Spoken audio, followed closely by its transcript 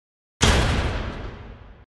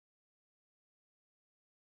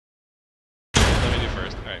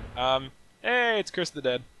Alright, hey, it's Chris the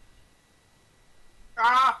Dead.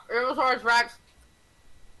 Ah, Irresaurus Rex.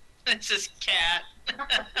 This is Cat.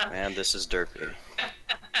 Man, this is Derpy.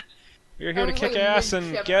 We're here to kick ass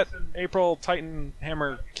and get April Titan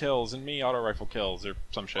Hammer kills and me auto rifle kills or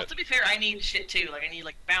some shit. Well, to be fair, I need shit too. Like, I need,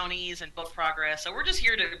 like, bounties and book progress, so we're just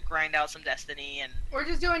here to grind out some Destiny and... We're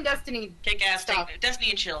just doing Destiny kick ass stuff.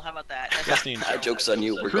 Destiny and chill, how about that? Destiny and chill. Joke's on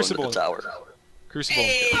you, we're Crucible going to the tower. Crucible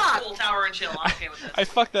Hey, and kill. cool, tower and chill, I'm okay with this. I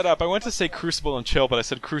fucked that up. I went to say Crucible and chill, but I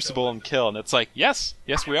said Crucible and kill, and it's like, yes,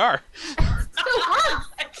 we are. It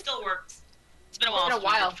still works. It's been a while since we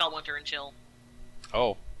did Felwinter and chill.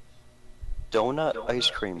 Oh. Donut ice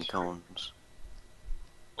cream cones.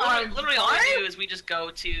 Literally all we do is we just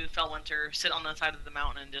go to Felwinter, sit on the side of the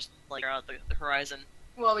mountain, and just, like, stare out the horizon.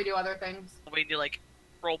 Well, we do other things. We do, like,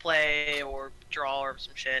 roleplay or draw or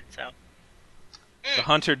some shit, so... The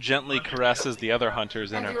hunter gently caresses the other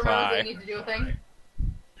hunter's inner thigh. Need to do a thing.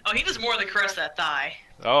 Oh, he does more than caress that thigh.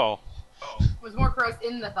 Oh. It was more gross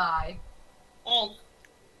in the thigh. Well,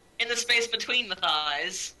 in the space between the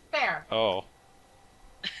thighs. Fair. Oh.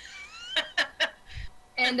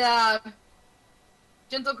 And,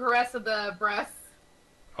 gentle caress of the breasts.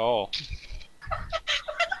 Oh.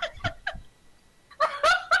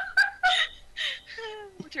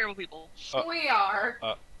 We're terrible people. We are.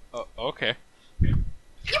 Okay. You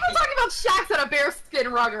were talking about shacks on a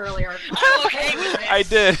bearskin rug earlier. I'm okay with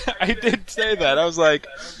this. I did say that. I was like,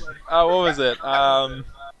 what was it?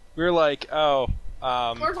 We were like, We're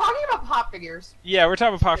talking about pop figures. yeah, we're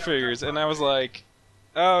talking about pop figures, and I was like,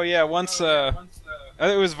 oh yeah, once, it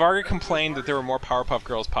was Varga complained that there were more Powerpuff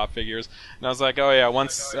Girls pop figures, and I was like, oh yeah,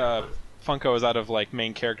 once, Funko is out of, like,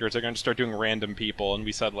 main characters, they're gonna start doing random people, and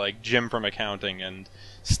we said, like, Jim from accounting, and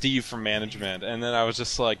Steve from management, and then I was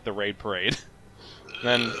just like, the Raid Parade.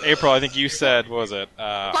 Then, April, I think you said, what was it?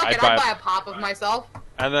 Fuck it, I'd buy a pop of myself.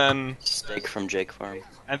 And then... Steak from Jake Farm.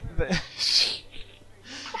 And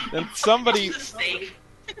then somebody...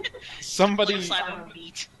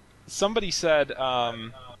 somebody said,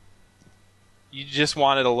 you just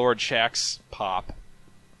wanted a Lord Shaxx pop.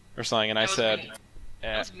 Or something, and I said...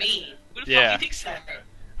 That was me. Who the yeah. fuck do you think said that?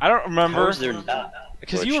 I don't remember. How is there not?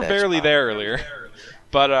 Because Lord you were Shaxx barely pop? there earlier.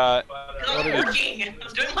 But, I was working. I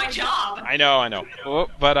was doing my job. I know.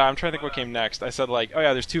 Well, but I'm trying to think what came next. I said, like, oh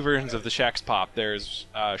yeah, there's two versions of the Shaxx pop. There's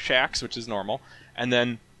Shaxx, which is normal, and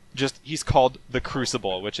then just he's called the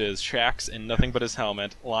Crucible, which is Shaxx in nothing but his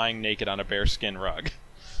helmet, lying naked on a bearskin rug.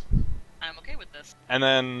 I'm okay with this. And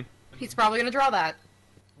then... He's probably gonna draw that.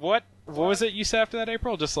 What was it you said after that,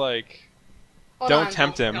 April? Just like... Hold Don't on.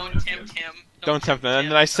 tempt him. Don't tempt him. Don't tempt him. And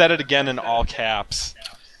then I said it again in all caps.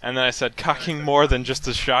 And then I said, cocking more than just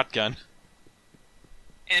a shotgun.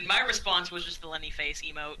 And my response was just the Lenny face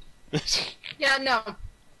emote. Yeah, no.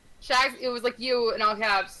 Shaxx, it was like you in all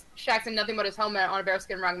caps. Shaxx in nothing but his helmet on a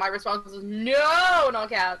bearskin rug. My response was no in all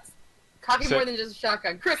caps. Copy more than just a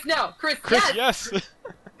shotgun. Chris, no. Chris, yes.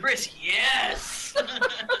 Chris, yes.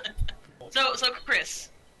 So Chris,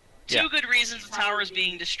 two good reasons the tower is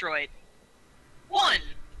being destroyed. One,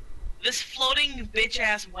 this floating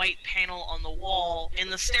bitch-ass white panel on the wall in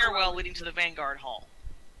the stairwell leading to the Vanguard Hall.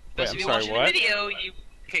 Wait, Because if I'm you're sorry, watching what? the video, you...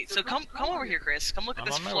 Okay, so come over here, Chris. Come look at I'm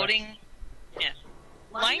this on my floating... Yeah.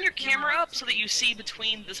 Line your camera up so that you see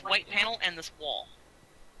between this white panel and this wall.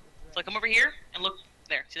 So come over here and look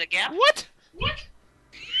there. See that gap? What? What?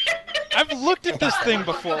 I've looked at this thing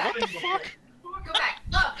before. What the fuck? Go back.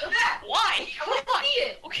 Up, go back. Why? I want to see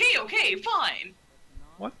it. Okay, fine.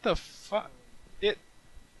 What the fuck?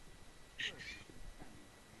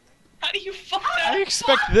 How do you fuck that I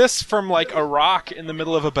expect this from, like, a rock in the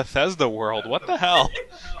middle of a Bethesda world. What the hell?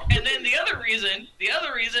 And then the other reason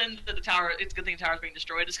that the tower, it's a good thing the tower's being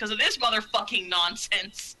destroyed, is because of this motherfucking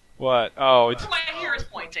nonsense. What? Oh, it's Where my hair is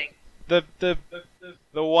pointing. the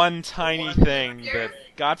one tiny thing that,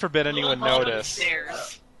 God forbid anyone Bottom notice.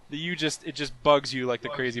 stairs. That it just bugs you like the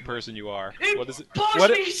crazy person you are. What is it? Bugs What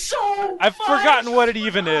me so I've much. forgotten what it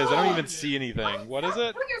even is. I don't even see anything. What is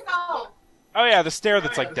it? Put yourself. Oh yeah, the stair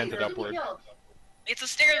that's like dented upward. It's a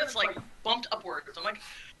stair that's like bumped upward. So I'm like,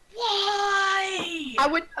 why? I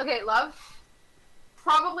would. Okay, love.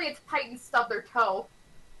 Probably it's Titan stubbed their toe.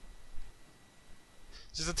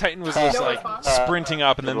 Just the Titan was just No like response. sprinting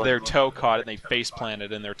up, and then their toe caught it, and they face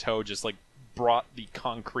planted, and their toe just like brought the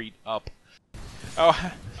concrete up.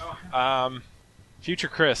 Oh, future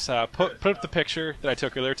Chris, put up the picture that I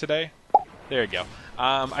took earlier today. There you go.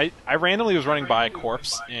 I randomly was running by a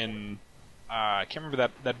corpse in I can't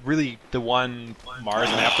remember the one Mars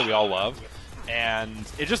map that we all love, and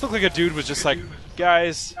it just looked like a dude was just like,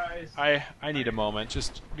 guys, I need a moment.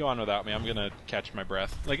 Just go on without me. I'm gonna catch my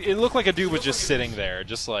breath. Like, it looked like a dude was just sitting there,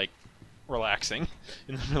 just like relaxing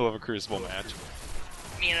in the middle of a Crucible match.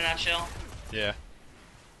 Me in a nutshell. Yeah.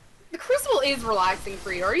 The Crucible is relaxing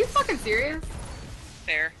for you. Are you fucking serious?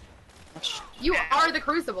 Fair. You are the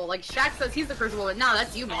Crucible. Like, Shaq says he's the Crucible, but no,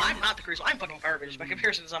 that's you, No, man. I'm not the Crucible. I'm fucking garbage by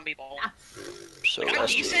comparison to some people. So Like, I'm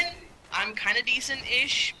that's decent. I'm kind of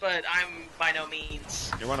decent-ish, but I'm by no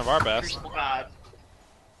means You're one of our best. Crucible god.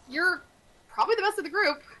 You're probably the best of the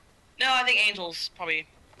group. No, I think Angel's probably...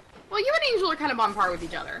 Well, you and Angel are kind of on par with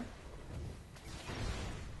each other.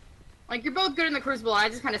 Like, you're both good in the Crucible, and I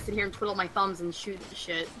just kind of sit here and twiddle my thumbs and shoot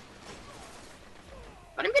shit.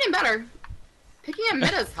 But I'm getting better. Picking at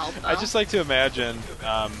meta's help, though. I just like to imagine,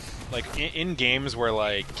 like, in games where,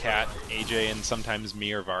 like, Kat, AJ, and sometimes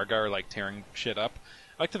me or Varga are, like, tearing shit up,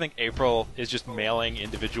 I like to think April is just mailing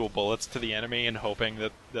individual bullets to the enemy and hoping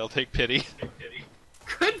that they'll take pity.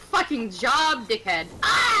 Good fucking job, dickhead.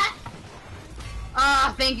 Ah!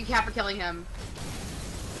 Ah, thank you, Kat, for killing him.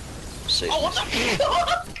 safe. Oh, what the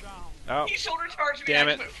fuck? Oh, He shoulder charged me Damn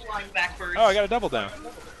and it. I went flying backwards. oh, I got a double down.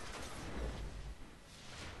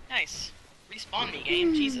 Nice. Respawn me,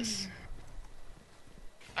 game. Jesus.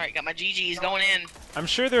 Alright, got my GGs going in. I'm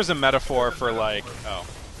sure there's a metaphor for, like, oh,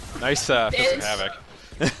 nice Fist of Bitch. Havoc.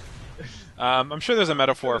 I'm sure there's a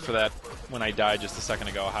metaphor for that when I died just a second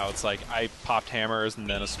ago, how it's like I popped hammers and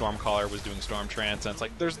then a Stormcaller was doing Storm Trance, and it's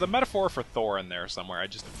like there's the metaphor for Thor in there somewhere. I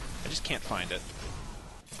just can't find it.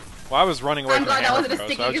 Well, I was running away I'm from glad that hammer wasn't a throw,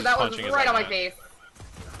 sticky so I was because just that was punching as right I on my went. face.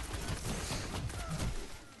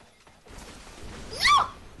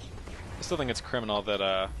 I still think it's criminal that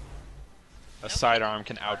a sidearm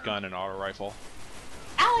can outgun an auto rifle.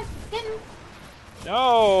 Alex, didn't.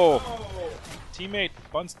 No! Teammate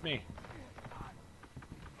bunched me.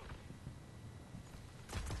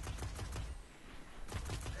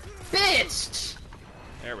 Bitch!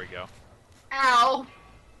 There we go. Ow.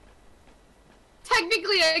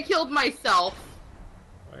 Technically, I killed myself.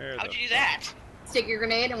 Where How'd the you do that? Stick your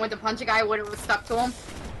grenade and went to punch a guy when it was stuck to him.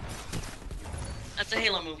 That's a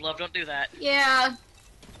Halo move, love. Don't do that. Yeah.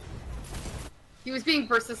 He was being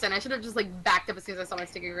persistent. I should have just, like, backed up as soon as I saw my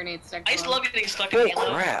sticky grenade stuck to I used to him. love getting stuck in Oh,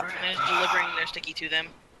 Halo crap. and then delivering their sticky to them.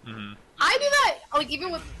 Mm-hmm. I do that, like,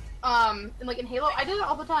 even with, in Halo, I do that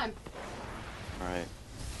all the time. Alright.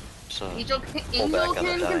 So, Angel back can on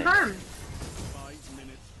the die. confirm.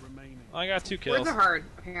 I got 2 Words kills. are hard,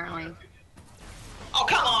 apparently. Oh,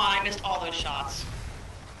 come on! I missed all those shots.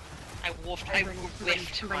 I whiffed my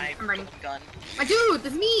I'm ready. gun. My dude,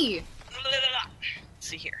 that's me! Let's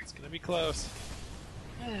see here. It's gonna be close.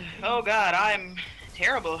 Oh god, I'm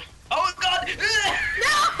terrible. Oh god!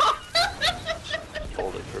 No!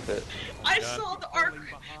 hold it for a bit. I God.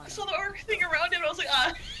 saw the arc thing around him and I was like,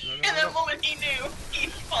 ah. No, no, And no. the moment he knew, he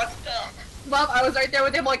fucked up. Well, I was right there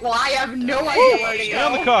with him, like, well, I have no idea where to Nail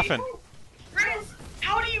in go. the coffin. Chris,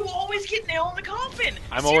 how do you always get nailed in the coffin?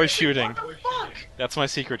 I'm always Seriously, shooting. What the fuck? That's my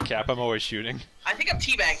secret, Cap. I'm always shooting. I think I'm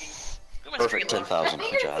teabagging. Look at my Perfect screen, look. 10,000. I Good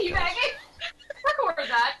think you're job, guys. teabagging. Record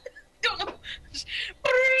that. Don't know. Just-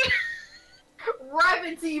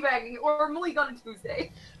 Rapid teabagging, or Malik on a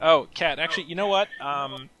Tuesday. Oh, Cat, actually, you know what?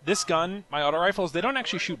 This gun, my auto rifles, they don't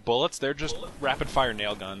actually shoot bullets. They're just rapid-fire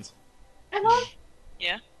nail guns. Emma,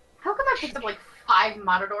 Yeah? how come I picked up, like, 5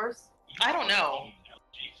 Matadors? I don't know.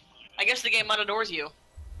 I guess the game adores you.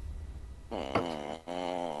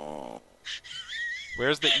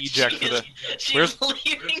 Where's the eject for the... She's Where's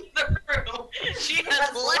leaving the room. She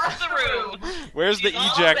has left the room. Where's the She's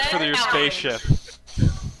all eject back for your out. spaceship?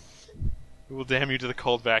 It will damn you to the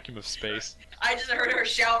cold vacuum of space. I just heard her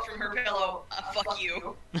shout from her pillow, fuck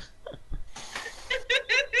you.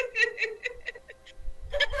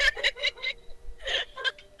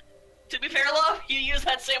 To be fair, love, you used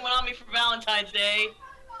that same one on me for Valentine's Day.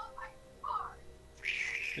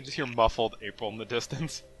 I just hear muffled April in the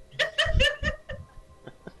distance.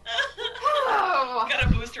 Oh. Gotta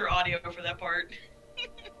boost her audio for that part.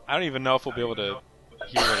 I don't even know if we'll be able to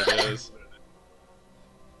hear what it is.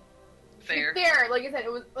 Fair. Fair, like I said,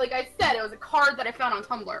 it was, like I said, it was a card that I found on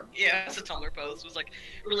Tumblr. Yeah, it's a Tumblr post. It was like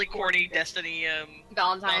really corny Destiny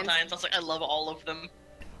Valentine's. Valentine's. I was like, I love all of them.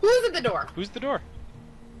 Who's at the door? Who's the door?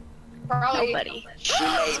 Probably. Nobody.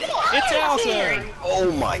 It's Allison!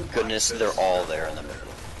 Oh my goodness, they're all there in the middle.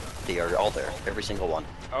 They are all there. Every single one.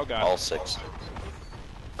 Oh god. All 6.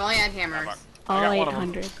 Only had hammers. I All got one of them.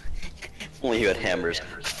 800. Only you had hammers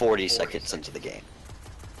 40 seconds into the game.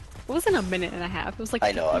 It wasn't a minute and a half. It was like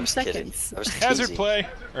I know, I 15 was seconds. kidding. I was Hazard teasing. play.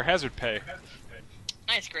 Or hazard pay.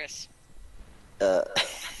 Nice, Chris.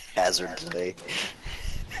 Hazard play.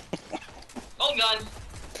 Oh Golden gun.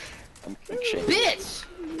 I'm ashamed. Bitch!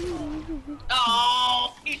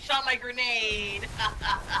 Oh, he shot my grenade.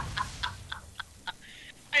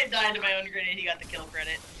 I died to my own grenade. He got the kill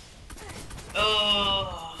credit.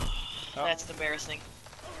 Oh, that's embarrassing.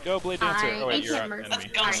 Go, Blade Dancer. Oh wait, you're out That's That's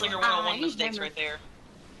enemy. Gunslinger 101 mistakes right there.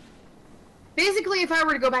 Basically, if I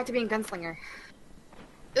were to go back to being Gunslinger,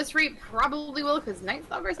 this reap probably will, because Night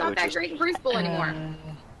Stalker's I not would that just- great in Crucible anymore.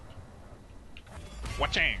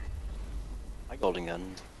 Watching. My golden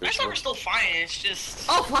gun. My Stalker's still fine. It's just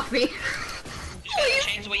Oh, fuck me. you just gotta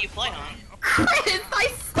change the way you play on. Chris, I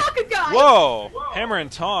stuck a guy! Whoa! Hammer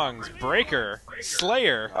and Tongs, Breaker,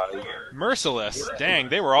 Slayer, Merciless. Dang,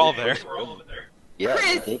 they were all there. Yeah,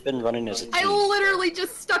 Chris, they've been running as a team. I literally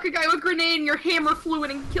just stuck a guy with a grenade and your hammer flew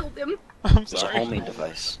in and killed him. I'm It's a sorry. homing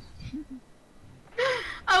device.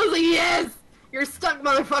 I was like, yes! You're stuck,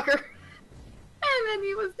 motherfucker! And then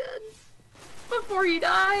he was dead. Before he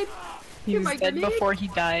died. He was my dead grenade. before he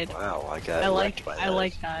died. Wow, I got I wrecked by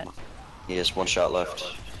like that. that. He has one shot left.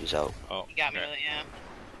 He's out. Oh, You got me okay. with it, yeah.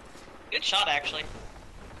 Good shot, actually.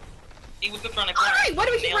 He was good around the corner. Alright, why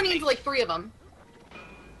do we keep Nailed running me. into like 3 of them?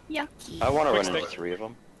 Yucky. I want to Quick run into stick. 3 of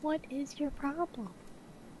them. What is your problem?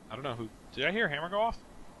 I don't know who. Did I hear Hammer go off?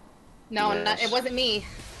 No, Yes. not, it wasn't me.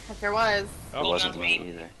 If there was. It Oh, wasn't gun's me me.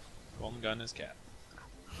 either. Golden Gun is cat.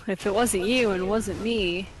 If it wasn't you and wasn't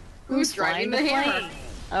me, Who's driving flying the hammer? plane?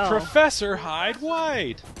 Oh. Professor Hyde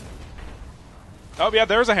White. Oh yeah,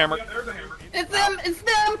 there's a hammer. It's them! It's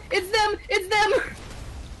them! It's them! It's them!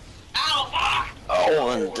 Ow, fuck! Oh,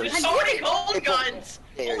 and There's there's so many golden April. guns!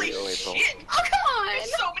 There Holy you go, April. shit! Oh, come on!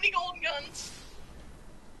 There's so many golden guns!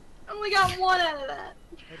 I only got 1 out of that.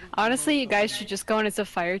 Honestly, you guys should just go in as a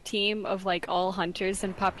fire team of like all hunters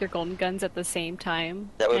and pop your golden guns at the same time.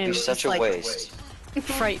 That would And be just, such a like, waste.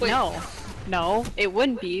 Right? Wait. No, it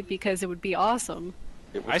wouldn't be because it would be awesome.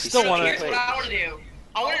 It would I be still such wanna- a Here's what waste. I want to do.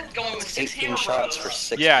 I want to go in with 6 18 hammer shots bros. for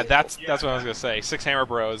 6 Yeah, people. that's what I was gonna say. 6 Hammer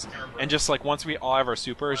Bros, and just like once we all have our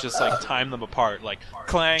supers, just like time them apart. Like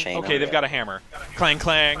clang. Chain Okay, them, they've yeah. got a hammer. Clang,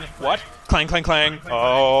 clang. What? Clang, clang, clang.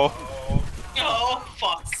 Oh. Oh,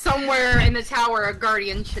 fuck. Somewhere in the tower, a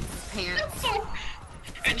guardian shits his pants. So...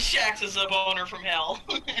 And Shax is a boner from hell.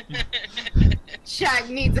 Shaq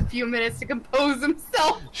needs a few minutes to compose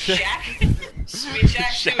himself. Shaq? I mean,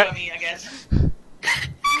 Shax too, I mean, I guess.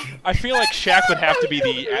 I feel like Shaq would have to be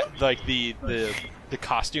the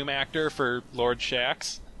costume actor for Lord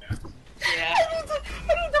Shax. Yeah. I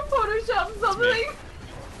need to Photoshop something.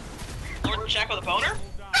 Lord Shaq with a boner?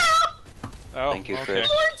 Oh, Thank you, okay. Chris.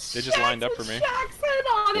 Lord They just lined up Shaq for me. with Shaq's head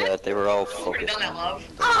on Yeah, it. they were all Already focused done that, on love.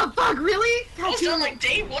 Oh, fuck, really? I God, was you on like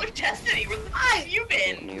day 1 of Destiny. Where the fuck have you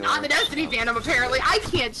been? New not the York. Destiny fandom, apparently. I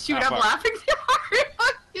can't shoot. Ah, I'm fuck. laughing too hard.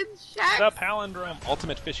 Fucking The Shaq. palindrome,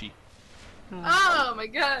 ultimate fishy. Oh, my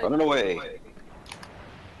God. Running away.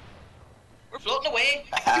 We're floating away.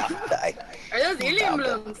 Die. Are those alien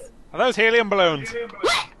balloons? Are those helium balloons?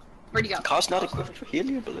 What? Where'd you go? Car's not equipped for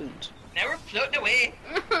helium balloons. Now we're floating away.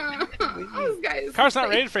 Those guys. Car's not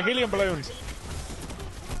rated for helium balloons.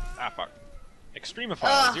 Ah, fuck. Extremify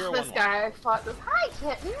Ugh, 011. this guy fought this. Hi,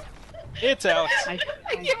 kitten. It's Alex. I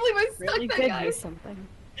I can't believe I stuck really that could guy. use something.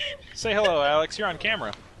 Say hello, Alex. You're on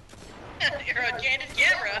camera. You're on candid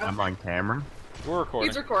camera. I'm on camera. We're recording.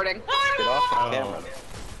 He's recording. Get off the camera.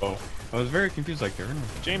 Oh, I was very confused. Like, there are no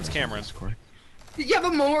James Cameron. Discord. Did you have a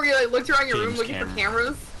moment where you like looked around your room James looking for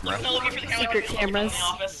Cameron. cameras? No, looking for the camera. Secret looking in cameras. the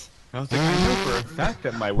office. I was like, I know for a fact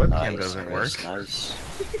that my webcam Nice, doesn't Chris, work. nice.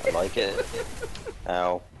 I like it.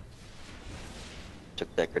 Ow.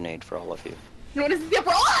 Took that grenade for all of you. You want to see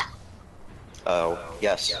what? Oh,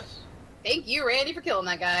 yes. Thank you, Randy, for killing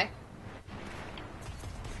that guy.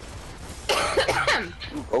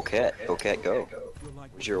 Go cat. Go cat, go.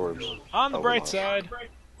 Where's your orbs? On the Oh, bright wow. side.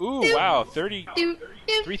 Ooh, wow.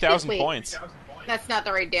 3,000 Wait. points. That's not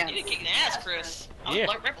the right You dance. didn't kick an ass, Chris. I was Yeah.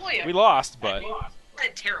 right below you. We lost, but I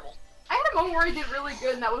did terrible. I had a moment where I did really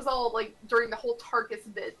good, and that was all like during the whole Tarkus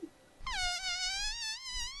bit.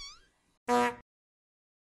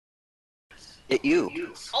 Hit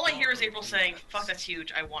you. All I hear is April saying, "Fuck, that's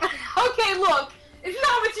huge. I want it." Okay, look, it's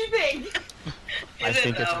not what you think. I Is it,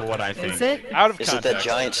 think it's though? what I think. Is it? out of Is it context. that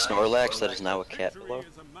giant Snorlax that is now a cat below?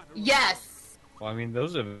 Yes, Well, I mean,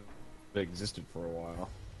 those have existed for a while.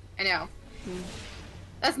 I know.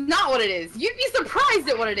 That's not what it is. You'd be surprised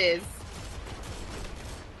at what it is.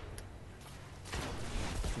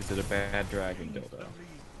 Is it a bad dragon dildo?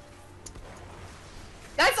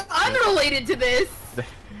 That's unrelated to this.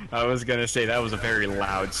 I was gonna say that was a very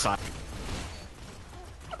loud sign.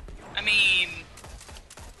 I mean,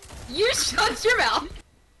 You shut your mouth.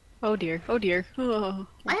 Oh dear. Oh dear. Oh,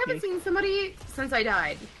 I haven't seen somebody since I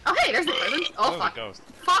died. Oh hey, there's a present. Oh a fuck. ghost.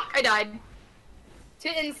 Fuck, I died. To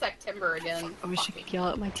Insectimber again. I wish I could yell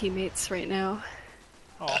at my teammates right now.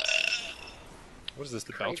 Oh. What is this,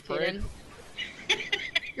 the Belch Parade?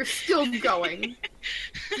 You're still going.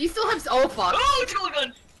 You still have. Oh fuck. Oh, it's a golden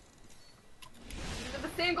gun! The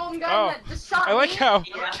same golden gun Oh, that just shot I like me? how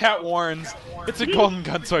Cat warns, it's a golden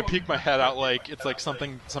gun, so I peek my head out like it's like some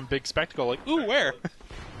big spectacle, like, ooh, where?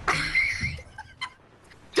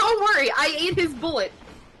 Don't worry, I ate his bullet.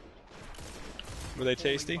 Were they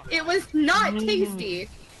tasty? It was not tasty.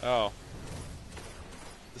 Oh.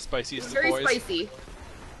 The It spiciest was of very boys? spicy.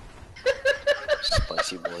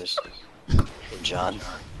 Spicy boys. Hey, John.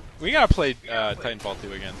 We gotta play Titanfall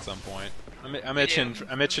 2 again at some point. I'm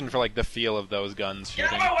itching for like the feel of those guns Get out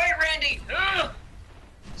shooting. of my way, Randy! Ugh!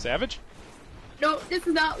 Savage? No, this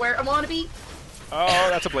is not where I want to be. Oh,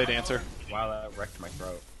 that's a blade dancer. Wow, that wrecked my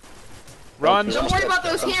throat. Run! Nope. Don't worry about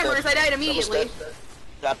those hammers, I died immediately.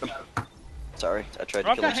 Got them. Sorry, I tried to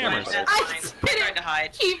I've kill got him. hammers. That's I fine. did Tried to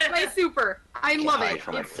hide. Keep my super. I Can't love hide it.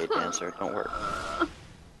 from a It's blade fun. dancer. Don't work.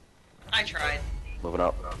 I tried. Moving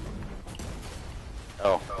up.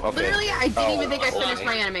 Oh, okay. Literally, I didn't even think I okay. finished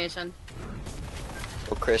my animation.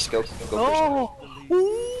 Go, Chris. Go, Chris. Oh!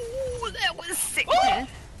 Ooh, that was sick.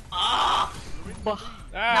 Ah! Now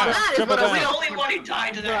Ah, that is triple what I I'm the down. only one who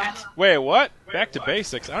died to that. Wait, what? Back to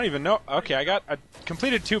basics. I don't even know. Okay, I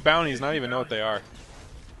completed 2 bounties, and I don't even know what they are.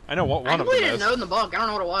 I know what I one of them completed a is. note in the book. I don't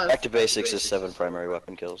know what it was. Back to basics is 7 primary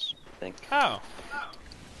weapon kills, I think. Oh.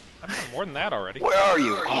 I've done more than that already. Where are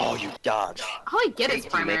you? Oh, you dodge. All I get is Can you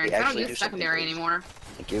primary. maybe I don't actually use do something, secondary please? anymore.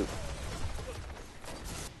 Thank you.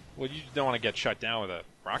 Well, you don't want to get shut down with a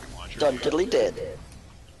rocket launcher. Done diddly dead.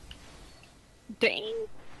 Dang.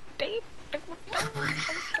 Dang.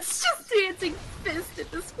 It's just dancing fist at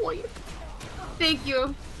this point. Thank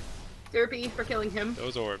you, Derpy, for killing him.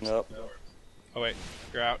 Those orbs. Nope. Oh wait,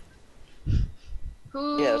 you're out.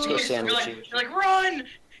 Who? Yeah, let's go You're sandwich like, you. you're like, run!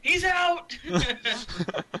 He's out!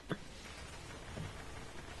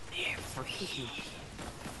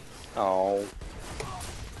 Oh.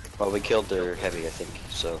 Well, we killed their heavy, I think,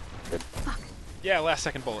 so good. Yeah, last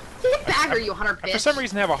second bullet. Get back, or you hunter bitch. For some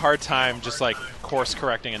reason, have a hard time just like course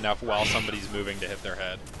correcting enough while somebody's moving to hit their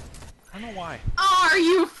head. I don't know why. Are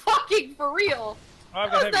you fucking for real? Oh, I've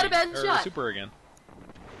How's got that a heavy, bad or shot? super again.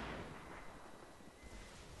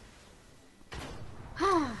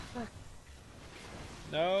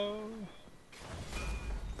 No.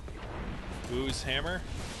 Whose hammer?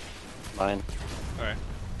 Mine. All right.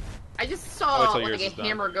 I just Wait saw till like yours a is done.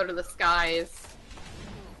 hammer go to the skies.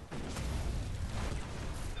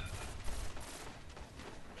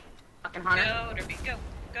 Fucking hunter. Go, Derpy, go,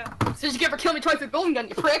 go. So you get for killing me twice with golden gun,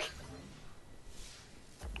 you prick.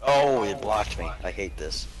 Oh, it blocked me. I hate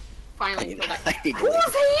this. Finally killed I that. hate Whose hammer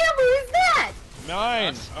is that?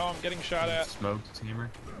 Mine. Oh, I'm getting shot at. Smoked hammer.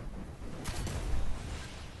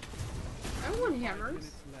 I want hammers.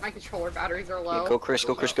 My controller batteries are it. low. Go, Chris.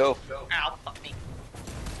 Go, Chris. Go. Ow, fuck me.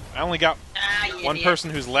 I only got Ah, you one idiot. person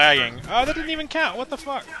who's lagging. Oh, that didn't even count. What the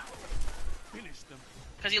fuck?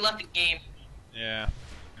 Because he left the game. Yeah.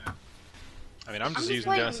 I mean, I'm just just using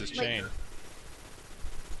playing, Dennis's like- chain.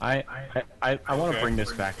 I want Okay. to bring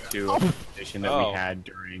this back to a position that Oh. we had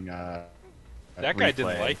during That guy didn't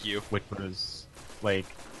replay, like you. which was like,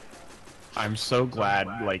 I'm so glad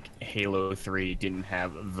like Halo 3 didn't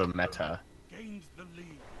have the meta.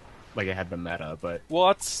 Like it had the meta, but Well,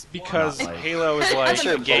 that's because Not like- Halo is I'm like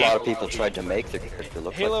sure a a game. lot of people tried to make their character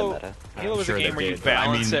look Halo, like the meta. Halo I'm is sure a they game where you did, but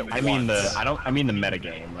balance it I mean once. I mean the meta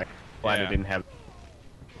game. Like glad Yeah. it didn't have.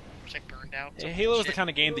 Which I burned out. Halo is the kind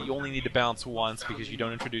of game that you only need to balance once because you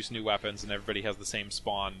don't introduce new weapons and everybody has the same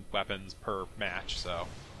spawn weapons per match. So,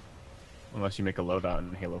 Unless you make a loadout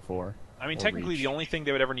in Halo 4. I mean, Or technically, Reach. the only thing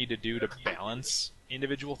they would ever need to do to balance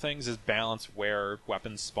individual things is balance where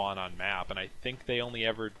weapons spawn on map, and I think they only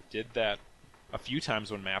ever did that a few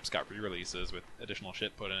times when maps got re-releases with additional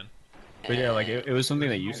shit put in. But yeah, like it was something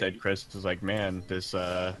that you said, Chris. It was like, man, this.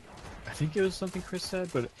 I think it was something Chris said,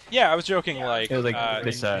 but Yeah, I was joking. Like, it was like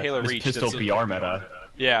this, in Halo this Reach, pistol that's- BR meta.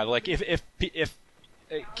 Yeah, like if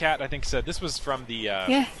Kat, I think said this was from the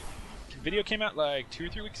Yeah. video came out like 2 or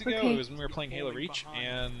 3 weeks ago. Okay. It was when we were playing Halo Reach,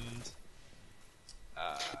 and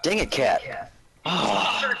Dang it, cat.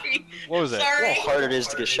 Oh, Sorry. what was it? Sorry. how hard it is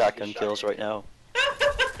to get shotgun kills right now.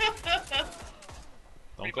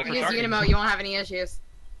 Don't go for Use shotgun. Unimo, you won't have any issues.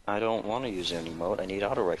 I don't want to use any mode. I need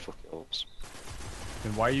auto rifle kills.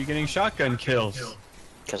 And why are you getting shotgun kills?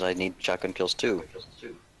 Because I need shotgun kills too.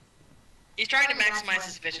 He's trying to maximize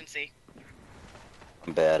his efficiency.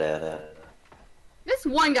 I'm bad at it. This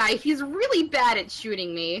one guy, he's really bad at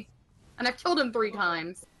shooting me. And I've killed him 3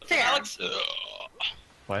 times. Fair. Alex.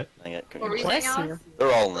 What? Dang it, What were you Bless saying, Alex?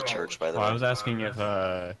 they're all in the church, by the Well, I way. was asking if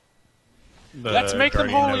the Let's make them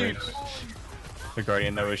Guardian holy. the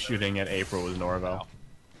Guardian that was shooting at April was Norvell.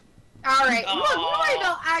 Alright, look, Aw.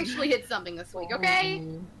 Royal actually hit something this week, okay?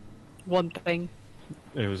 One thing.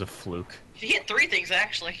 It was a fluke. She hit 3 things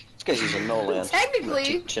actually. This guy's using no land. Technically-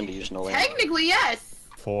 Teach him to use no land. Technically, yes.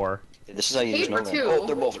 4. This is how you use no Paper land. two. Oh,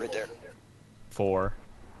 they're both right there. 4.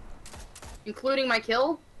 Including my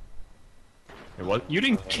kill. It was, you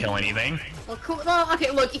didn't kill anything, Well, cool. Well, okay,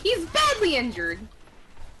 look, he's badly injured.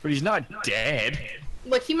 but he's not dead.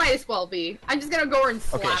 Look, he might as well be. I'm just gonna go over and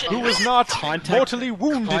slap Okay, him. Who was not Context- mortally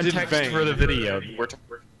wounded in Context vain. for the video. We're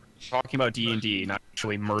talking about D&D, not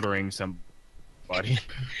actually murdering somebody.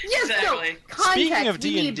 Yes, Exactly. no, context. Speaking of we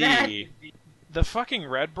need that. D&D, the fucking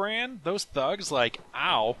Red Brand, those thugs, like,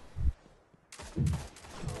 ow.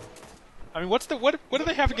 I mean, what do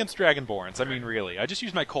they have against Dragonborns? I mean, really, I just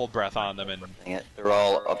used my cold breath on them, and Dang it. They're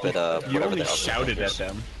all up at, You whatever only the hell shouted it at is.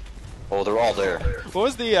 them. Oh, they're all there. what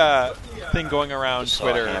was the thing going around Just saw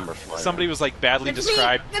a Twitter? hammer fly Somebody around. was like badly That's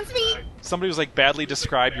described. me. That's me. Somebody was like badly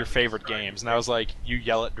describe your favorite games, and I was like, you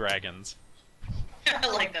yell at dragons. I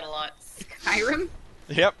like that a lot. Skyrim.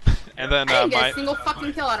 Yep. And then I didn't get my a single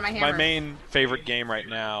fucking kill out of my hammer. my main favorite game right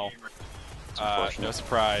now, unfortunate. no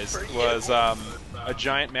surprise, was a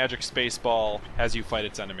giant magic space ball as you fight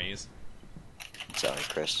its enemies. Sorry,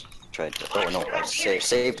 Chris. Tried to. Oh no, I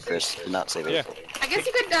saved Chris. Did not save Yeah. April. I guess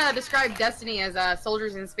you could describe Destiny as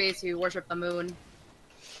soldiers in space who worship the moon.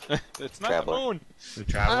 It's not Traveler. the moon. The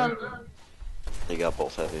Traveler? They got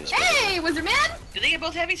both heavies. Hey, Wizard Man! Did they get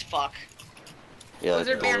both heavies? Fuck. Yeah, the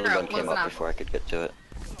Wizard golden Barrow, gun came close up enough. before I could get to it.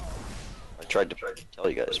 I tried to tell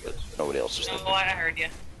you guys, but nobody else was there. Oh, I heard you.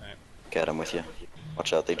 Cat, I'm with you.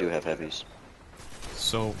 Watch out, they do have heavies.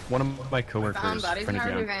 So, one of my coworkers Somebody's friended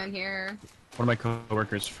me nerve on, in here. one of my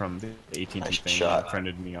coworkers from the AT&T Nice thing shot.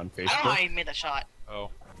 friended me on I don't know how Facebook. you made that shot. Oh.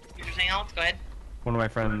 You were saying, Alex? Go ahead. One of my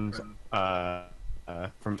friends,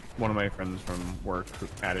 from work who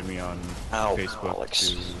added me on Ow, Facebook Alex.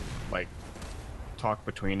 to like talk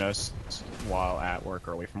between us while at work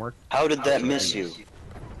or away from work. How did that miss you?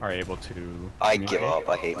 Are able to. I give communicate. up.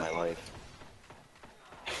 I hate my life.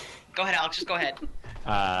 Go ahead, Alex. Just go ahead.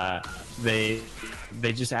 They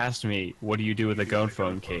just asked me, "What do you do with a gun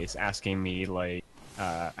phone case?" Asking me like,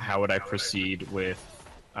 how would I proceed with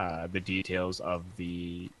the details of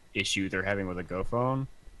the issue they're having with a Go phone.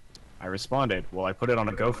 I responded, "Well, I put it on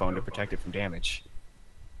a Go phone to protect it from damage."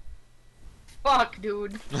 Fuck,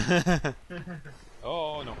 dude.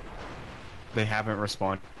 Oh no. They haven't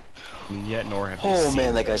responded yet, nor have they Oh seen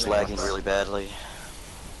man, that it. guy's lagging really badly.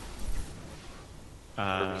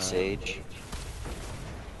 Uh, Sage.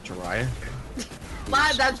 Jiraiya?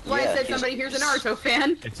 Lad, that's why I Yeah, said he's- somebody here's a Naruto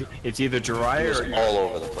fan. It's either Jiraiya He's or... all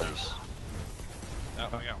over the place. Oh,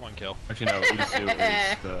 I got one kill. Actually, no, Urasu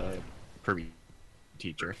is the Kirby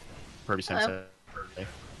teacher. Kirby Hello. Sensei.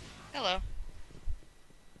 Hello.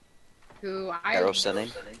 Who I Arrow sending.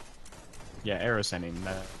 Yeah, arrow sending.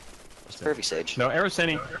 It's Perfect Sage. No, arrow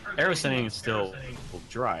sending is still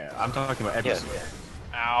Jiraiya. I'm talking about Yeah. Ebisu.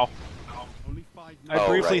 Ow. I Oh,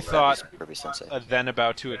 briefly right, thought Perfect Sensei. a then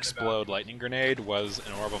about to explode lightning grenade was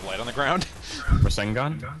an orb of light on the ground.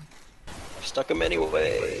 Rasengan? Stuck him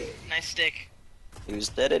anyway. Nice stick. He was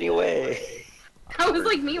dead anyway. That was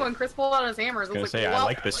like me when Chris pulled out his hammers. I I was was gonna like, say, well, I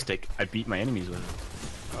like this stick. I beat my enemies with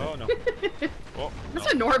it. Oh no. Well,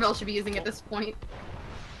 that's no. what Norvell should be using at this point.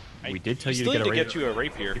 We did tell you still to need get to a get you a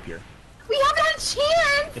rapier. rapier. We haven't had a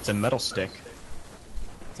chance. It's a metal stick.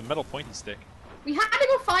 It's a metal pointy stick. We had to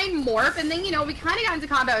go find Morph, and then, you know, we kind of got into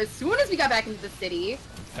combat as soon as we got back into the city.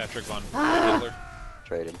 Patrick von Ah. Hitler.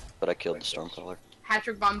 Traded, but I killed the Stormcaller.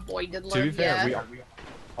 Patrick von Boy Diddler, To be fair, yeah. we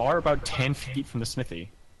are about 10 feet from the smithy.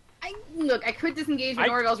 Look, I could disengage when I-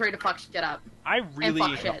 Norvell's ready to fuck shit up. I really,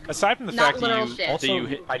 fuck shit. aside from the Not fact literal that shit. you Also,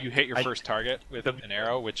 hit you hit your I- first target with an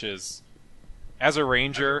arrow, which is, as a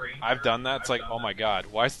ranger, I've done that. It's like, oh my god,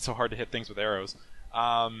 why is it so hard to hit things with arrows?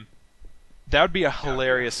 That would be a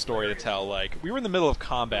hilarious story to tell. Like, we were in the middle of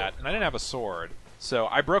combat, and I didn't have a sword, so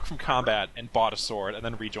I broke from combat and bought a sword, and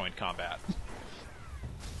then rejoined combat.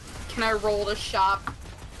 Can I roll to shop?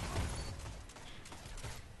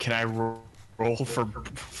 Can I roll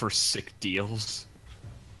for sick deals?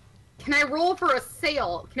 Can I roll for a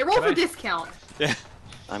sale? Can I roll Can for I- discount?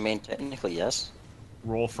 I mean, technically, yes.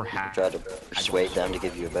 Roll for You half. try to persuade them to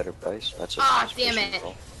give you a better price. That's a Ah, damn persuasion it.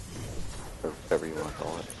 roll. Or whatever you want to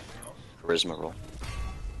call it. Charisma roll.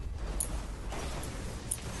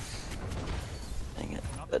 Dang it.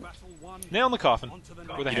 But Nail in the coffin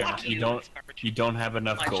with a You hammer. don't, you don't have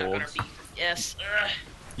enough My chuck on gold. our feet. Yes.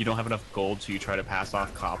 You don't have enough gold, so you try to pass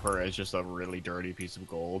off copper as just a really dirty piece of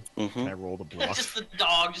gold. Can I roll the bluff? Just the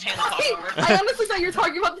dog, just hand the top over. I honestly thought you were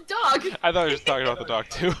talking about the dog. I thought he was talking about the dog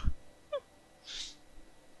too.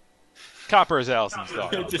 Copper is Allison's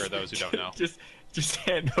dog, for those who don't know. Just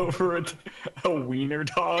hand over a wiener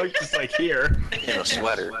dog, just like here. in a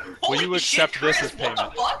sweater. Will you Holy accept shit, this Chris, as payment?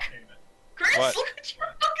 What the fuck? Chris, What? look at your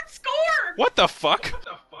fucking score! What the fuck?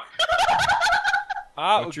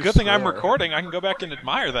 What's your Good thing I'm score? recording. I can go back and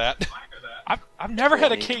admire that. I've never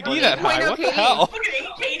had a KD that high. 20 What the KD. hell? Look at 8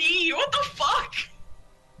 KD, what the fuck?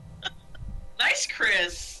 Nice,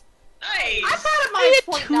 Chris. Nice. I thought of I my had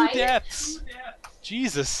point 2 nine. deaths.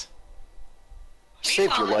 Jesus.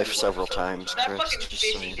 Saved your life several times, That Chris, fucking just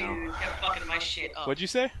so fishy you dude know. kept fucking my shit up. What'd you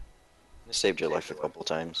say? Saved your life a couple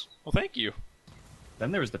times. Well, thank you.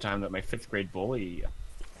 Then there was the time that my 5th grade bully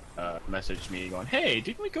messaged me going, "Hey,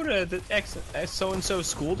 didn't we go to the so-and-so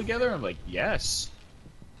school together?" I'm like, "Yes.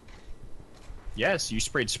 Yes, you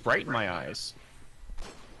sprayed Sprite in my eyes."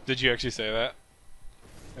 Did you actually say that?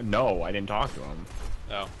 No, I didn't talk to him.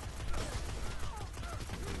 Oh.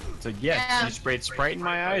 It's like, yes, Yeah. you sprayed Sprite in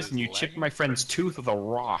my eyes and you chipped my friend's tooth with a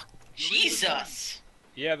rock. Jesus.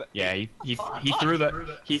 Yeah. Yeah,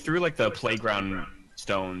 he threw like the playground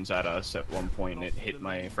stones at us at one point and it hit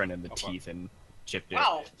my friend in the teeth and chipped it.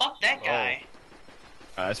 Wow, fuck that guy.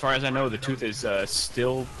 As far as I know, the tooth is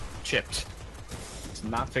still chipped. It's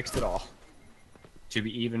not fixed at all. To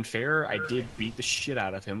be even fair, I did beat the shit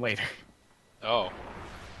out of him later. Oh.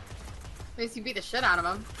 At least you beat the shit out of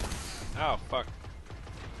him. Oh, fuck.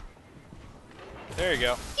 There you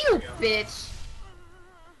go. You bitch.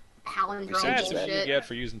 Palindrome That's what you bullshit. get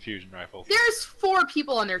for using fusion rifles. There's 4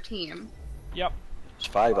 people on their team. Yep. There's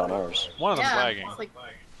 5 on ours. One of them's Yeah, lagging. it's like,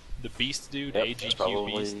 The Beast dude, Yep, it's AGQ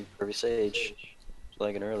probably Beast. Privy Sage. It's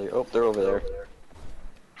lagging earlier. Oh, they're over there.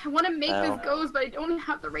 I want to make Ow. this goes, but I don't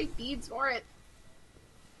have the right beads for it.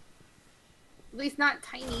 At least not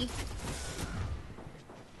tiny.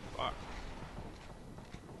 Fuck.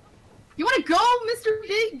 You want to go, Mr.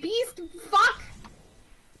 Big Beast? Fuck!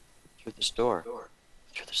 Through this door.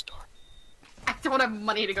 Through this door. I don't have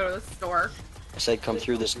money to go to the store. I said come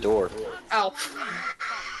through this door. Oh.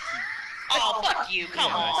 Oh, fuck you,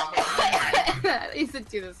 come on. He said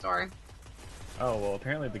to the store. Oh, well,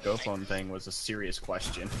 apparently the Go Phone thing was a serious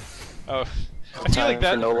question. Oh. I feel like Time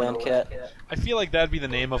that. for No Land Cat. I feel like that'd be the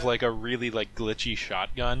name of like a really like glitchy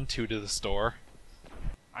shotgun to the store.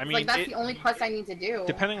 I mean, Like, that's it- the only quest I need to do.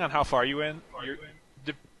 depending on how far you're English.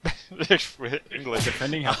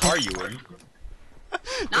 Depending how far you were.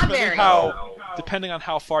 Not very. Depending on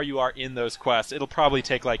how far you are in those quests, it'll probably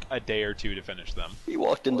take like a day or 2 to finish them. He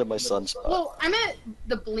walked into my son's spot. Well, I'm at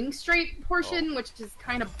the Blink Straight portion, which is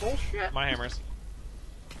kind of bullshit. My hammers.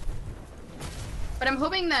 But I'm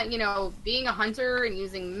hoping that, you know, being a hunter and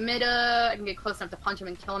using Mida, I can get close enough to punch him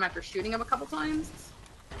and kill him after shooting him a couple times.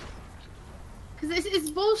 Because it's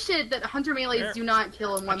bullshit that hunter melees Where? do not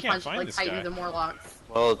kill in one can't punch find like this Titans guy. and Warlocks.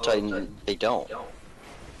 Well, Titan, they don't.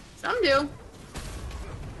 Some do.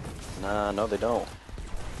 Nah, no, they don't.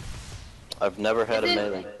 I've never had a Is it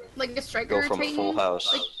melee like a striker go from Titan? full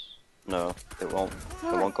house. Like, No, it won't.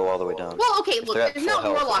 It won't go all the way down. well, okay, look, they're at there's full not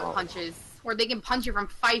health, it Warlock won't. punches, where they can punch you from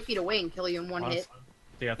 5 feet away and kill you in one hit.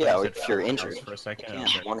 Yeah, Yeah, if you're injured, for a second. I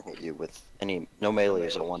can't one hit you with any. No melee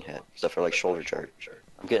is a one hit, except for like shoulder charge.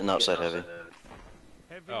 I'm getting outside heavy.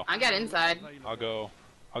 Oh, I got inside. I'll go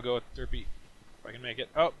with Derpy if I can make it.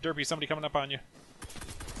 Oh, Derpy, somebody coming up on you.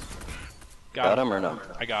 Got him or no?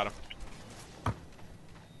 I got him.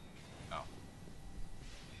 Oh.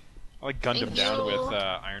 I like gunned him Thank down you. with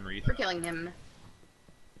Iron Wreath. For killing him.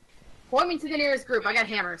 Point me to the nearest group. I got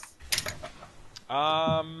hammers.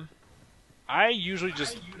 I usually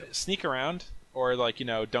just sneak around, or like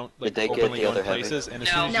don't like Did they get openly the go other in heavy? places. And as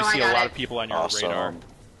No. soon as No, you I see a got lot it. of people on your Awesome. radar.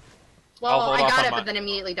 Well, hold I off got on it, my- but then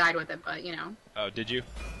immediately died with it, but you know. Oh, did you?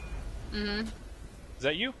 Mm-hmm. Is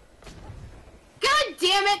that you? God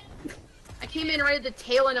damn it! I came in right at the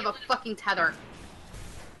tail end of a fucking tether.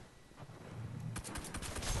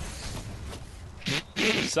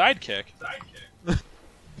 Sidekick.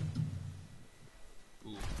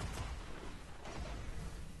 Ooh.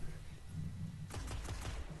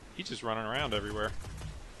 He's just running around everywhere.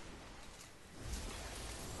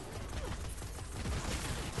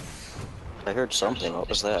 I heard something. What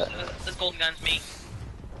was that? This golden gun's me.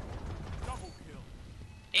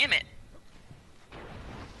 Damn it.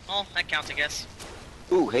 Oh, that counts, I guess.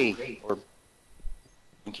 Ooh, hey. Orb.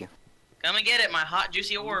 Thank you. Come and get it, my hot,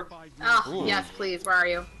 juicy orb. Oh, Ooh. yes, please. Where are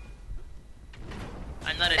you?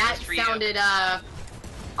 I nutted That just for sounded,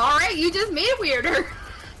 Alright, you just made it weirder.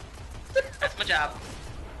 That's my job.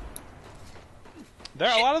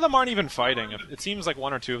 A lot of them aren't even fighting. It seems like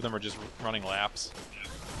one or two of them are just running laps.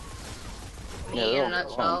 Yeah, In they're a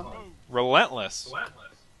nutshell. Relentless. On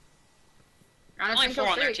a Only 10 4 kill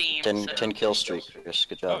on their streak. team. 10 kill streak, Chris.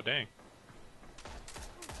 Good job. Oh, dang.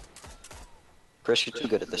 Chris, you're too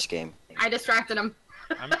good at this game. I distracted him.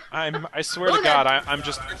 I swear to God, I'm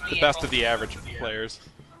just the best of the average players.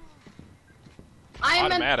 I'm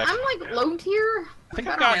Automatic. I'm like low tier. I think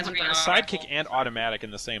I've don't got have a sidekick and automatic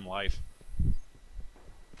in the same life.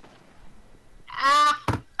 Ah.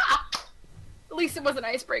 At least it was an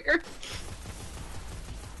icebreaker.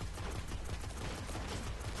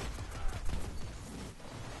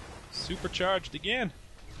 Supercharged again.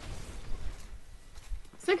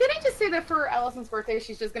 So can I just say that for Allison's birthday,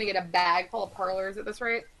 she's just gonna get a bag full of parlors at this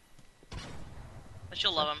rate? But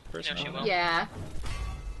she'll love him. You know she will. Yeah.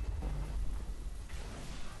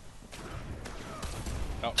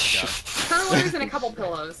 Oh, God. Parlors and a couple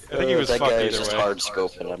pillows. I think he was that fucked guy either is just way. hard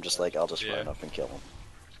scoping. I'm just like, I'll just Yeah. run up and kill him.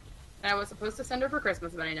 And I was supposed to send her for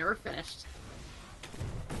Christmas, but I never finished.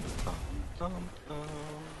 Are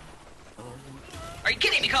you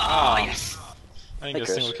kidding me? Oh, Oh. yes! I didn't Hey, get a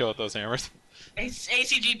Chris. single kill with those hammers.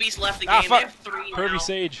 ACG Beast left the game. Ah, They fuck! have 3 Pervy now.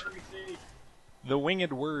 Sage. The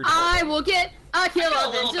winged word. I will get a I kill feel a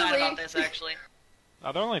little bad about eventually. this, actually.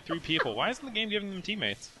 Oh, there are only 3 people. Why isn't the game giving them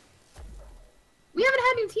teammates? We haven't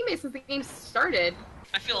had new teammates since the game started.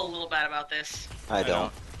 I feel a little bad about this. I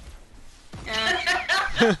don't.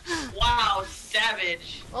 Eh. Wow,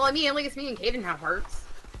 savage. Well, I mean, at least me and Caden have hearts.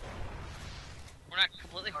 We're not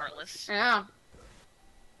completely heartless. Yeah.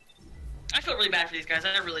 I feel really bad for these guys.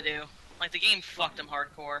 I really do. Like, the game fucked them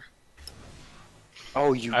hardcore.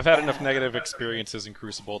 Oh, you. I've had enough negative experiences in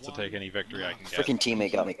Crucible to take any victory I can get. Freaking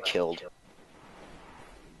teammate got me killed.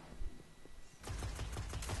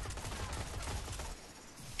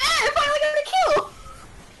 I finally got a kill!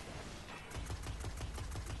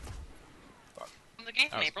 The game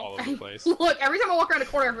I from was April. all over the place. Look, every time I walk around a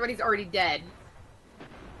corner, everybody's already dead.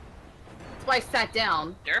 That's why I sat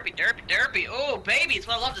down. Derpy, derpy, derpy. Oh, baby, it's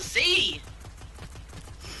what I love to see.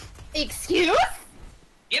 Excuse?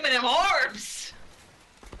 Give me them orbs.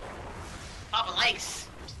 Papa likes.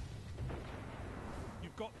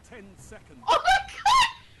 You've got 10 seconds. Oh my god!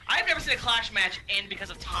 I've never seen a Clash match end because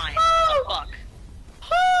of time. Oh. The fuck?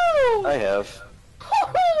 Woo! I have.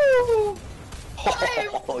 Woo!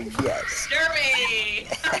 Oh, yes. Derpy!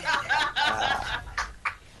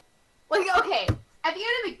 Like, okay, at the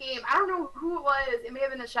end of the game, I don't know who it was, it may have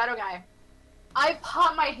been the Shadow guy. I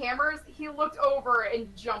popped my hammers, he looked over and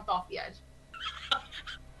jumped off the edge.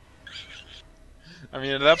 I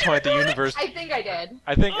mean, at that point, the universe... I think I did.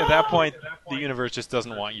 I think at that point, the universe just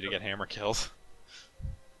doesn't want you to get hammer kills.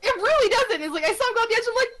 It really doesn't. It's like, I saw him go off the edge,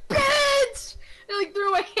 I'm like, bitch! And like,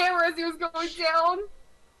 threw a hammer as he was going down.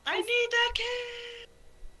 I need that kid.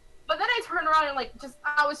 But then I turned around and like,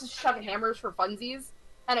 I was just shoving hammers for funsies,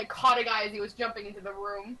 and it caught a guy as he was jumping into the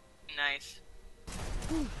room. Nice.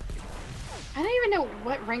 I don't even know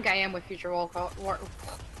what rank I am with Future Wall Call.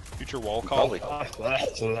 Future wall call? Probably.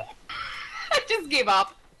 I just gave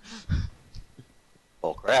up.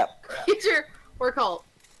 Oh, crap. Future War Cult.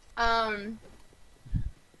 I'm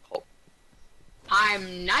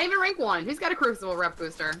not even rank 1. Who's got a Crucible rep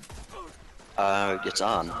booster? It's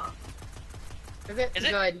on. Is it? Is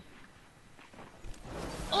it? Good.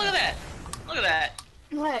 Oh, look at that. Look at that.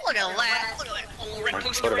 What? Look at that. Look at that old red I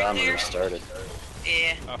poster put it right on when there. it started.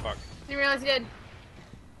 Yeah. Oh, fuck. Didn't realize you did.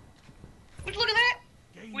 Would you look at that?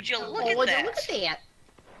 Would you look at Would you that? look at that?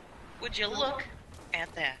 Would you look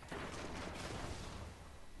at that?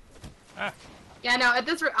 Ah, Yeah, no, at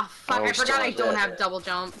this rate, oh fuck, Oh, I we still forgot I have don't that. have double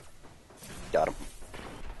jump. Got him.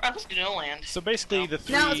 Alright, let's do no land. so basically, the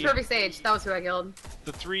No, it's three Perfect Sage. That was who I killed.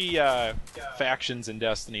 factions in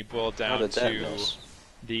Destiny boil How down did that to miss?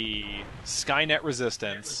 the Skynet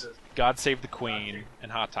Resistance, God Save the Queen,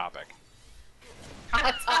 and Hot Topic.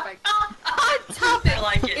 Hot topic. Hot topic I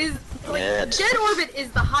like it. is like Yeah, it's- Dead Orbit is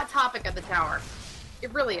the hot topic of the tower.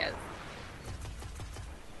 It really is.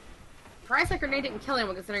 Surprised that grenade didn't kill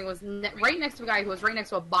anyone, considering it was right next to a guy who was right next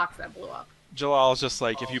to a box that blew up. Jalal's just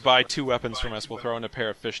like, if you buy 2 weapons from us, we'll throw in a pair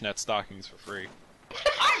of fishnet stockings for free.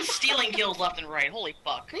 I'm stealing kills left and right. Holy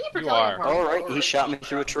fuck. Thank you for You killing are. him for me. Alright, he shot me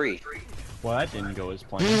through a tree. Well, that didn't go as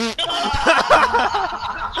planned.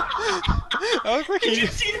 I was like, Did you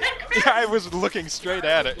see that, Chris? yeah, I was looking straight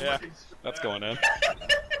at it. Yeah, that's going in.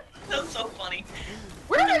 That's so funny.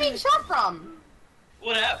 Where am I being shot from?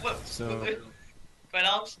 What So-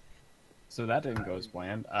 else? So that didn't go as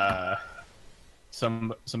planned.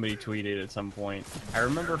 somebody tweeted at some point, I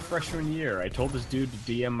remember freshman year, I told this dude to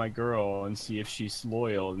DM my girl and see if she's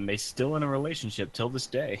loyal, and they still in a relationship till this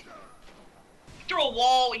day. Through a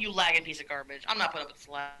wall, you lagging piece of garbage. I'm not putting up with this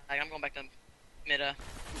lag. I'm going back to Mida.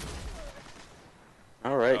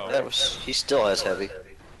 Alright, that was... He still has heavy.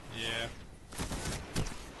 Yeah.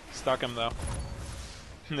 Stuck him, though.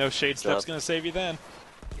 No shade step's gonna save you then.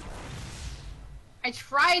 I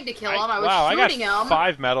tried to kill him. I was wow, shooting I got him.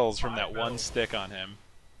 5 medals from that one stick on him.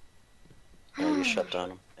 Yeah, you shut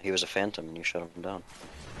down him. He was a phantom and you shut him down.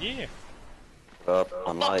 Yeah. Up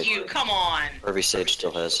on Fuck light. you, come on! Irby Sage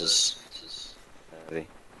still has his heavy.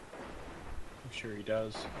 I'm sure he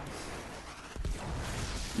does.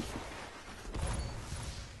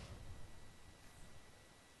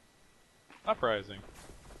 Uprising.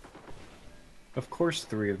 Of course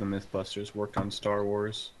 3 of the Mythbusters worked on Star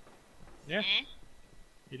Wars. Yeah.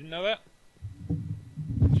 You didn't know that?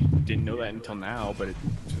 Didn't know that until now, but it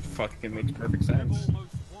fucking makes perfect sense.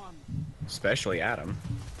 Especially Adam.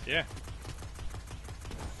 Yeah.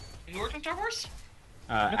 You worked on Star Wars?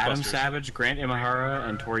 Adam Mythbusters. Savage, Grant Imahara,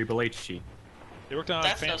 and Tori Belleci. They worked on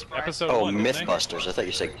That's no surprise. episode Oh, 1, didn't they? Mythbusters. I thought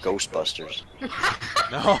you said Ghostbusters.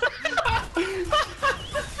 No.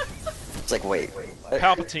 It's like, wait. What?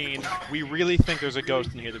 Palpatine, we really think there's a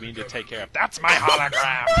ghost in here that we need to take care of. That's my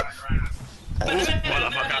hologram!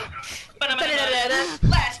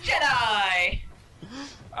 Last Jedi!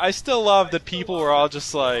 I still love that people were all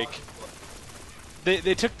just like...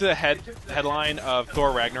 They took the headline of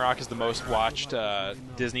Thor Ragnarok as the most watched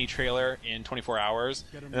Disney trailer in 24 hours,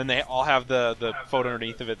 and then they all have the photo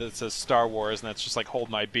underneath of it that says Star Wars, and that's just like, hold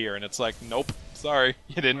my beer, and it's like, nope, sorry,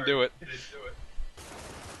 you didn't do it.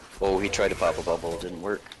 Oh, he tried to pop a bubble. It didn't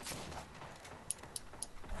work.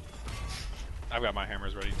 I've got my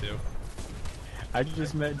hammers ready too. I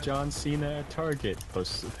just met John Cena at Target.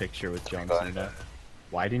 Posts a picture with John Cena.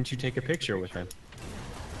 Why didn't you take a picture with him?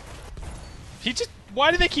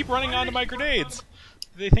 Why do they keep running onto my grenades?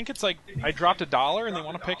 Do they think it's like, I dropped $1 and they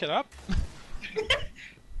want to pick it up?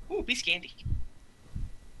 Ooh, be scandy.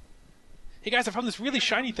 Hey guys, I found this really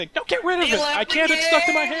shiny thing. No, get rid of He it! left I the can't, it's stuck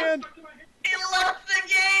to my game! hand! He left the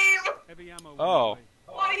game! Oh.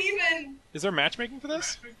 What even? Is there matchmaking for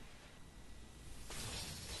this?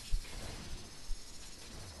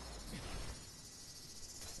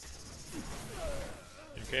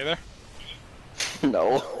 You okay there?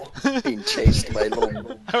 No. Being chased by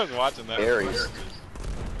little I was watching that. berries.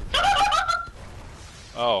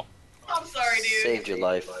 Oh. I'm sorry, dude. Saved your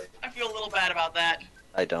life. I feel a little bad about that.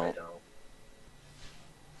 I don't.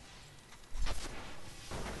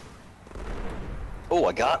 Oh,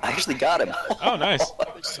 I actually got him. Oh, nice.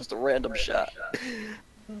 It's just a random shot.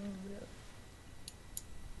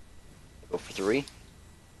 Go for 3.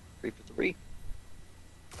 3 for 3.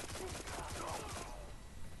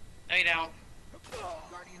 No, you don't.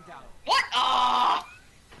 What? Ah!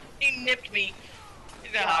 He nipped me.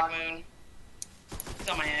 He's got Hawk Moon. He's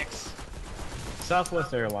on my ex.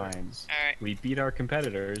 Southwest Airlines. Alright. We beat our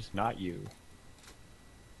competitors, not you.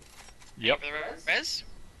 Yep. For the res?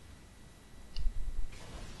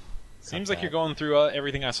 Seems like you're going through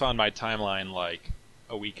everything I saw in my timeline like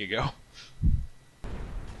a week ago.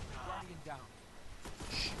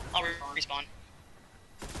 I'll respawn.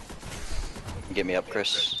 Get me up,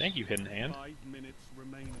 Chris. Thank you, Hidden Hand.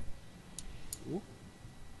 Ooh.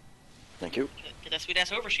 Thank you. Get that sweet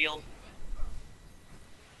ass overshield.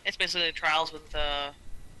 It's basically the trials with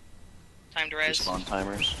time to res. Respawn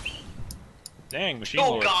timers. Dang, Machine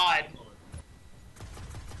Oh Lord. god!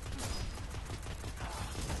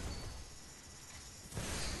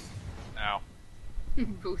 Ow.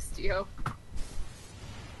 Boost you.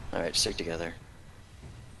 Alright, stick together.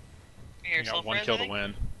 Here, You got self-res, one I kill to think?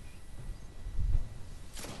 win.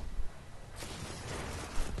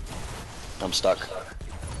 I'm stuck.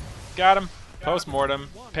 Got him. Post-mortem.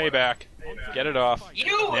 Payback. Get it off.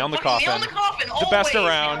 You! Nail in the fucking Nail in coffin. the coffin! The best always!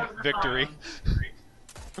 around. Victory.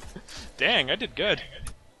 Dang, I did good.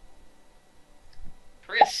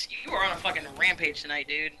 Chris, you are on a fucking rampage tonight,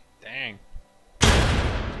 dude. Dang.